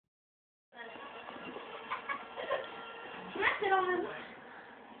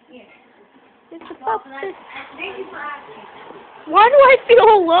It's about this. Why do I feel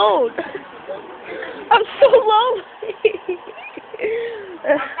alone? I'm so lonely.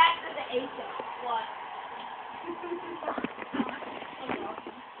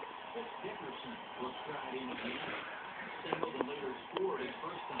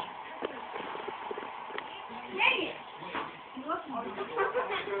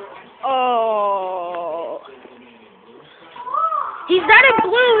 Oh. He's not in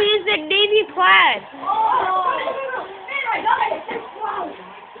blue, he's in navy plaid.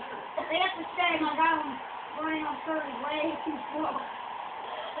 They have to say my guy was running on third way too slow.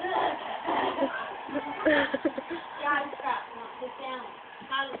 Guys, stop. Sit down.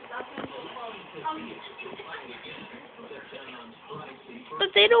 But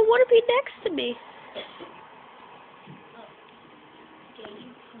they don't want to be next to me.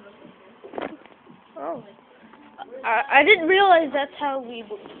 Oh. I didn't realize that's how we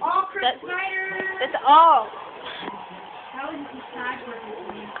would. All Chris Snyder. That's all. That was the side for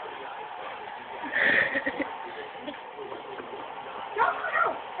me.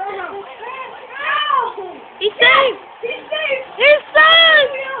 No. He's safe. He's safe. His son.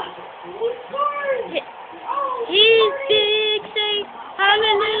 He scored. He's big safe.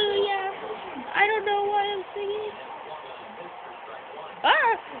 Hallelujah. I don't know why I'm singing.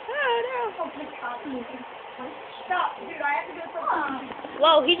 Oh no. Stop, dude, I have to go something.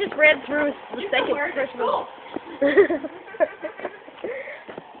 Whoa, he just ran through the second Christmas.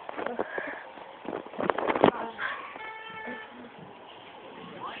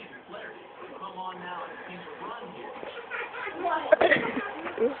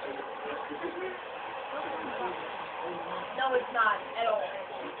 No, it's not at all.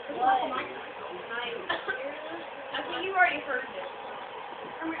 What? I think you already heard this.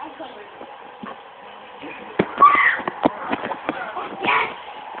 I'll cover it. Yes!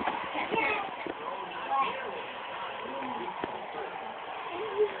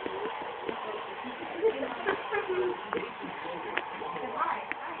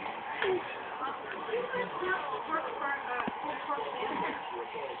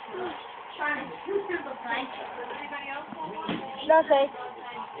 Nothing.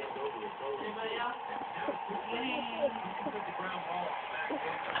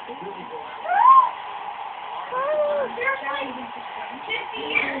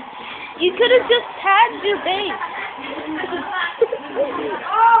 You could have just tagged your base.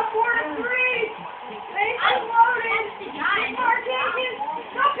 Oh, 4-3! Base unloaded!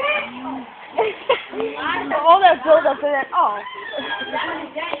 Stop it! All that build up and then, oh.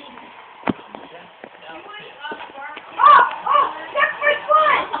 That's my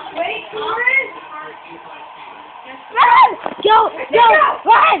spot! Wait for it! Run! Go!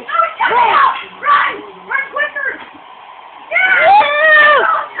 Run! Run quicker!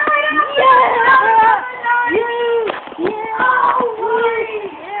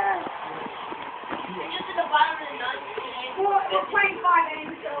 It's 25 and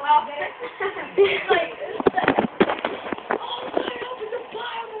it's still out there. It's like,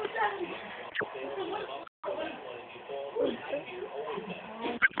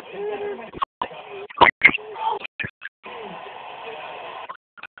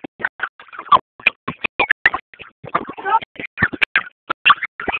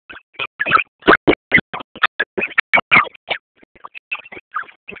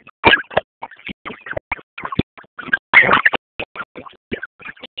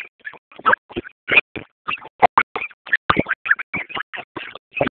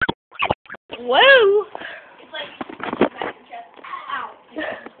 Whoa! it's like back to chest. Ow.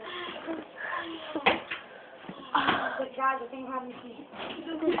 But guys, I think I'm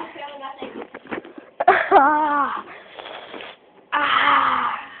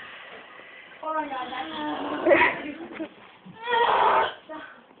Hold on, guys.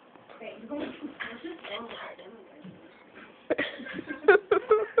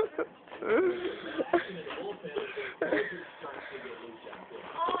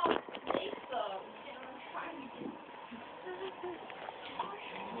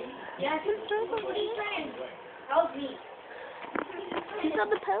 Yeah, what are you saying? Help me. He's on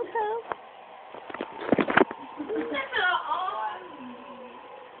the po-po.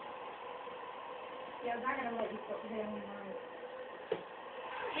 Yeah, I'm not gonna let you put him on.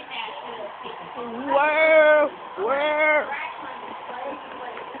 Where?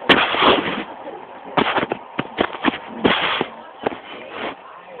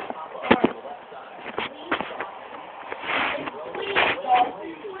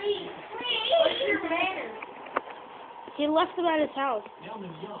 He left them at his house.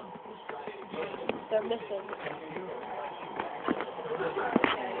 They're missing.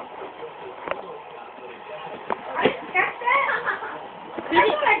 That's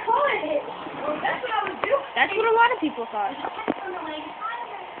what I call it. That's what I would do. That's what a lot of people thought.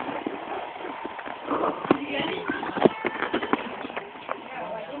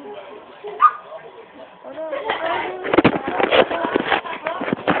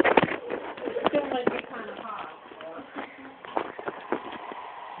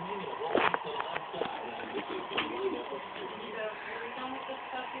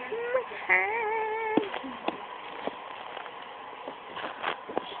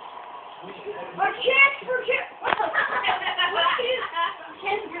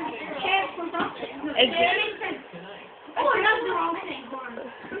 Oh, that's the wrong thing.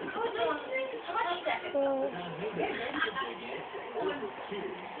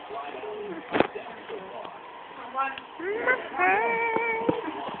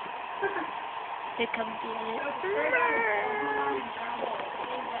 Here comes the edit.